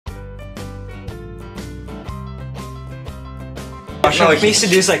Russian things to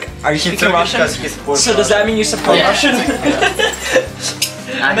do is like, are you speaking Russian? So does that mean you support Russian?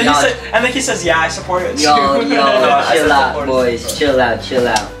 and then he says, yeah, I support it too. Yo, chill out, boys. Chill out.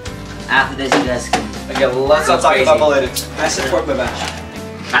 After this, you guys can. Okay, well, let's not talk about politics. I support Babash.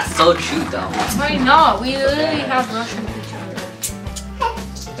 That's so true, though. Why not? We literally have Russian teachers.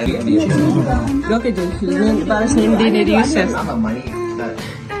 Look at this. Para sa hindi niliusap.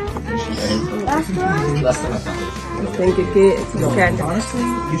 Thank you, kids. Honestly,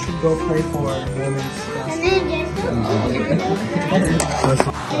 you should go play for women's basketball.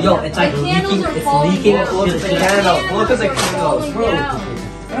 Yo, it's like leaking. It's leaking. Candles. Look at the candles, bro.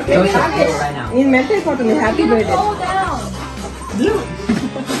 Right now. In mental photo, happy birthday. Slow down.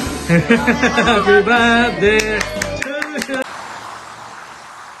 Happy birthday.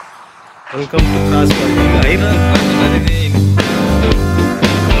 Welcome to Class Parking. Iron Parking.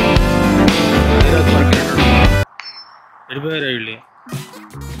 Iron Parking. Everywhere I will.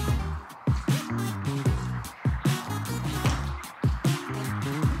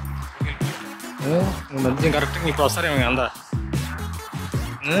 Nanti correct ni pasar yang anda.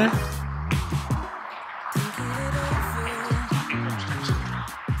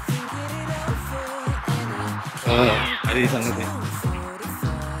 Hari sangat ni.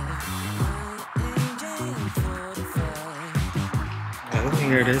 Aku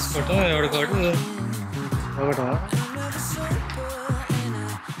tinggal di sekolah, ada kau tu,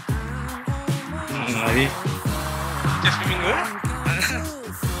 hari. Swimming ke?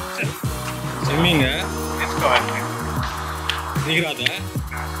 Swimming ya? Let's go. Ni kerana?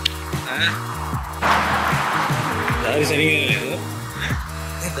 Dari sering ni.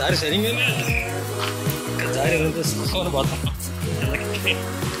 Dari sering ni. Dari itu semua batal.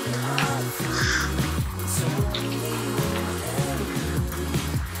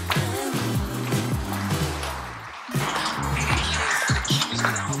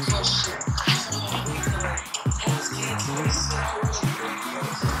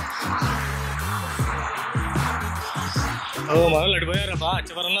 Oh, malah lagi banyak apa?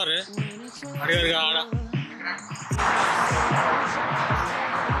 Coba rendah re. Hari-hari ada.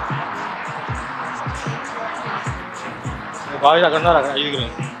 Bawa aja rendah lah, ini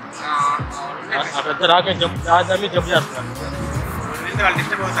keren. Apa terakhir jam, ada ni jam jam. Ini kalau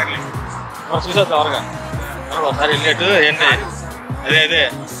disturb boleh sakit. Oh, susah tu orang. Kalau hari ini tu, ini, ada.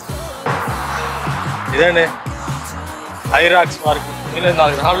 Ini ni, Iraq Park. Ini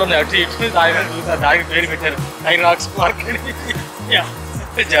nak, kalau ni active itu, dah very better. Iraq Park ni, ya,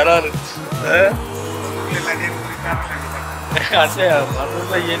 jalan. Ada,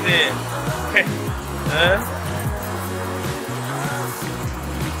 maksudnya ini.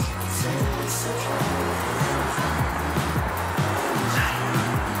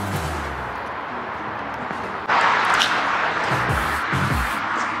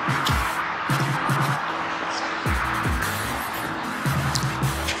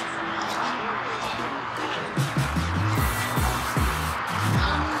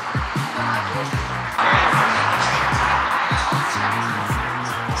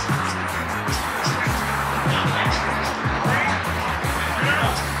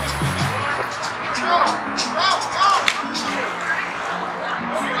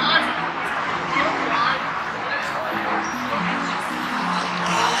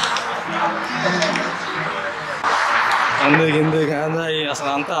 Anduk anda asal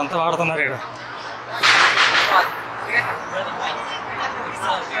anta వాడుతున్నారు ఇక్కడ.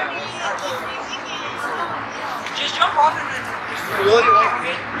 Just jump off and then.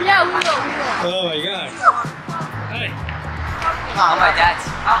 Yeah, we will. Oh my god. Hey. Oh my dad.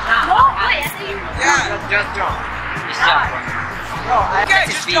 No, wait, I think you. Yeah, just jump. Just jump. No, okay,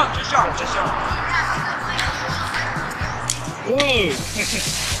 just jump. Whoa.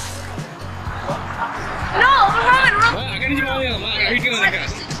 No, run. Akan ni mana?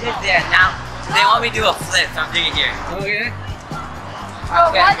 Sit there now. They want me to do a flip, so I'm doing it here. Okay.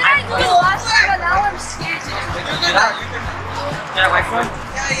 Bro, why did I do the last time? But now I'm scared. Can I wait for him?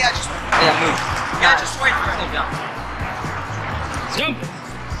 Yeah, just wait. Yeah, move. Yeah, just wait for him. Jump. Jump.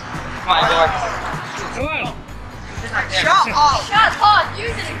 Come on, boy. Come on. Shut up. Shut up,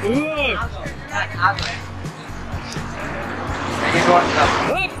 use it. Good. I'll do it. He's going to go.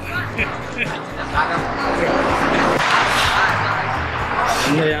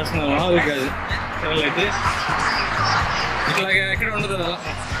 Anda yasna how you guys like this? ఇట్లాగే ఎక్కడ ఉండదు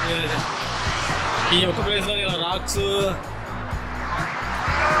ఈ ఒక్క ప్లేస్లో ఇలా racks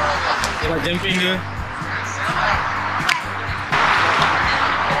ఇలా jumping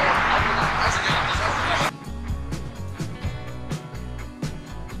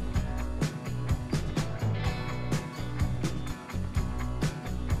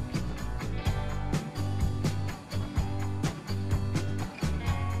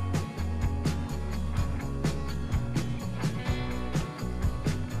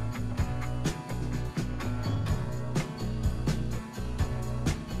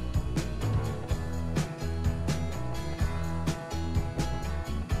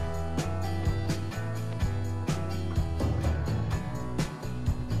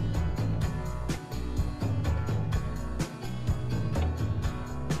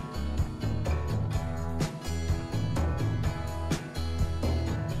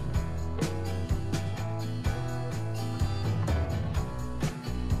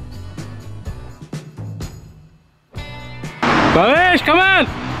Bhavesh, come on!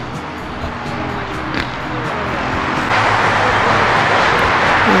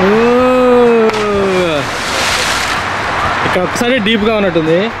 ఇక్కడ ఒకసారి డీప్గా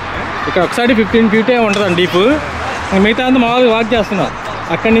ఉన్నట్టుంది. ఇక్కడ ఒకసారి 15 feet ఉంటుందండి డీప్. మిగతా అంతా మామూలుగా వాక్ చేస్తున్నాం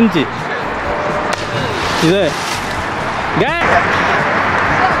అక్కడి నుంచి. ఇదే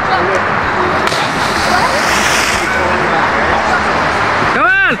Come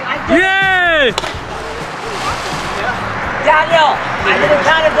on! Yay! Daniel, I didn't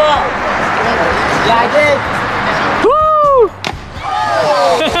count a goal. Yeah, I did. Woo!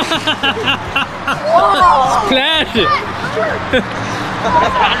 Splash!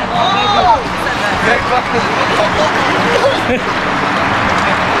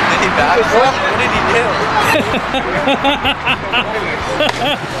 Did he back? What did he do?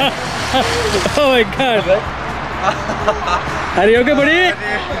 Oh my god. Are you okay, buddy?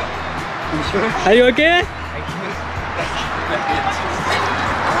 Are you okay?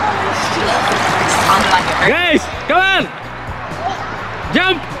 Guys, come on!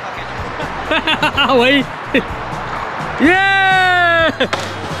 Jump! Why? Yeah!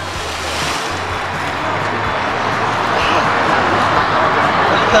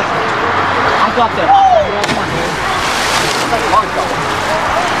 I'll go up there.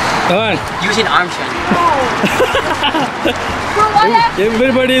 Come on. Using arm strength.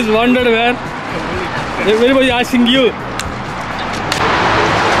 Everybody is wondered where. Everybody is asking you.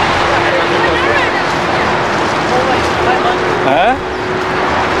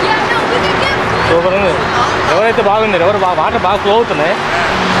 Super ఉంది. ఎవరైతే బాగున్నారు, ఎవరు water బాగా flow అవుతున్నాయి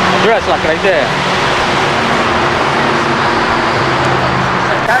చూడ అసలు అక్కడైతే.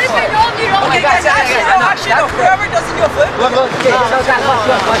 Whoever doesn't do a flip,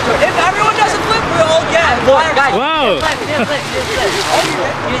 if everyone does a flip, we all get. Wow!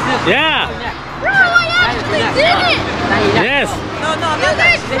 Yeah! Bro, I actually did it! Yes! No, I'm not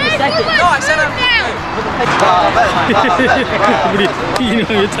that. No, I said I'm.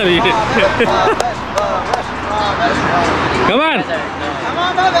 Come on!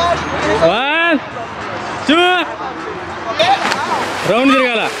 One, two, round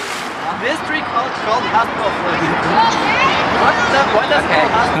తిరగాల. This trick called hospital flip. What does it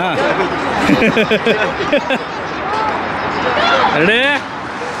called Ready?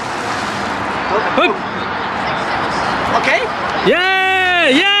 Hook! Okay?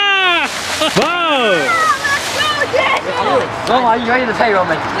 Yeah! Wow! Roman, are you ready to play,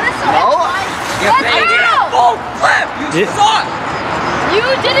 Roman? No. Let's I did a go! full flip. You Yeah. suck. You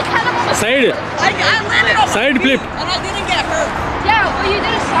did it kind of on the Side. I landed on my Side feet flip. and I didn't get hurt. Yeah, well you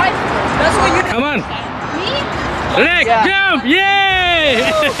did a side flip. That's what you did. Come on. Me? Ready? Jump! Yay!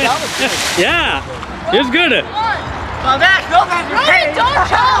 Yeah! It's good. Come back, Roman, don't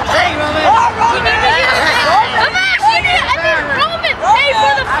jump! Hey, Roman. Oh, Roman. Roman, pay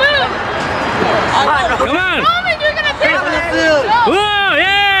for the food! Come on! Roman, you're gonna pay for the food! Whoa!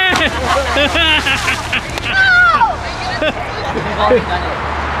 Yeah!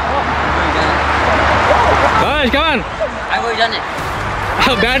 Guys, come on! I've already done it.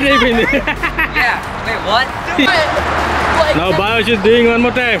 Oh, battery అయిపోయింది. Yeah. Wait, what? Now Bayosh is doing one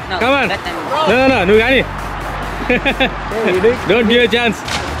more time. No, Come on. that time. No, నువ్వు కానీ. Don't give a chance.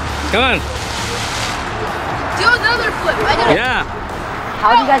 Come on. Do another flip. I did it. Yeah. How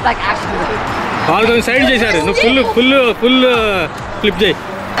do you guys like actually do it? వాళ్ళు కొంచెం side చేశారు. నువ్వు full flip చేయి.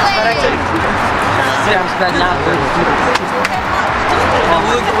 See, I'm spent now.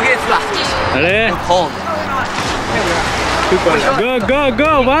 We'll get flat. Ready? Cold.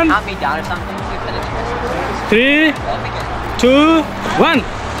 Go. One, Count me down or something. 3, 2, 1.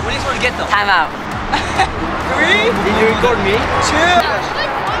 What do you want to get though? Time out. 3. Did you record me?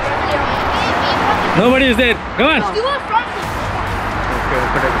 2. Nobody is there. Come on. Do a front flip.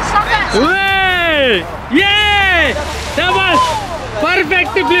 Stop that. Way! Yay! That was perfect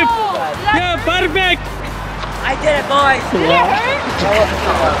flip. Yeah, perfect. I did it, boys. Did it hurt?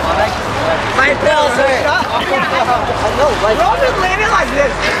 My pills hurt. Roman landed like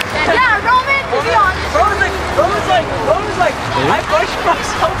this. Yeah, Roman, to be honest. Roman's like, I pushed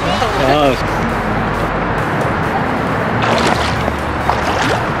myself. Oh.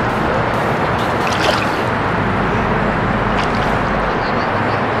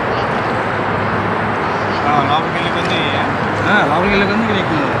 లోపలికి వెళ్ళే కొంది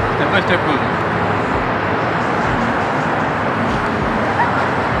నీకు step by step.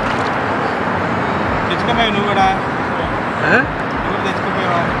 తెచ్చుకోపోయావు నువ్వు కూడా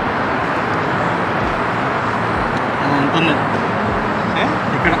తెచ్చుకోపోయావా ఉంటుంది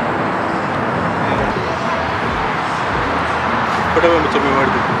ఇక్కడ photo పంపించాము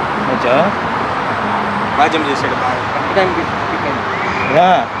వాడికి వచ్చా బాగా జంప్ చేశాడు బాగా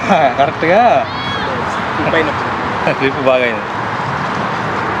కరెక్ట్గా ట్రిప్ బాగా అయింది.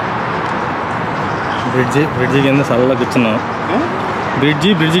 బ్రిడ్జి కింద చల్లగా కూర్చున్నాం.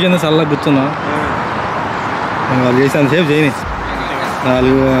 బ్రిడ్జి కింద చల్లగా కూర్చున్నాం. వాళ్ళు చేసేంతసేపు చేయని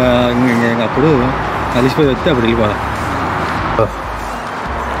 4 అప్పుడు కలిసిపోయి వస్తే అప్పుడు వెళ్ళిపోవాలి.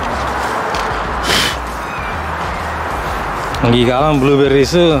 ఈ కాలం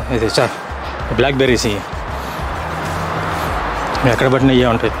బ్లూబెర్రీస్ ఇది బ్లాక్ బెర్రీస్ ఎక్కడ పట్టిన ఇవే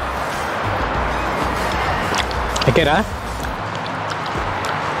ఉంటాయి. ఎక్కారా?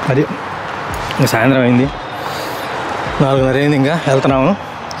 అది సాయంత్రం అయింది, 4:30 అయింది. ఇంకా వెళ్తున్నాము.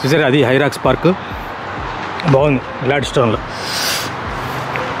 చూసారా అది హైరాక్స్ పార్క్ బాగుంది గ్లాడ్ స్టోన్లో.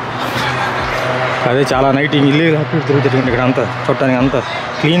 అదే చాలా నైట్ ఇల్లు తిరుగుతుంది ఇక్కడ అంతా చూడటానికి. అంతా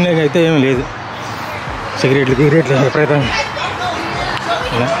క్లీన్గా అయితే ఏమీ లేదు. సిగరెట్లు విపరీతంగా.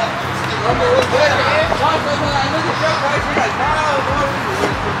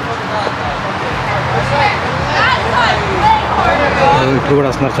 ఇప్పుడు కూడా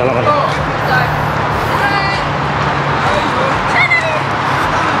వస్తున్నారు చాలామంది.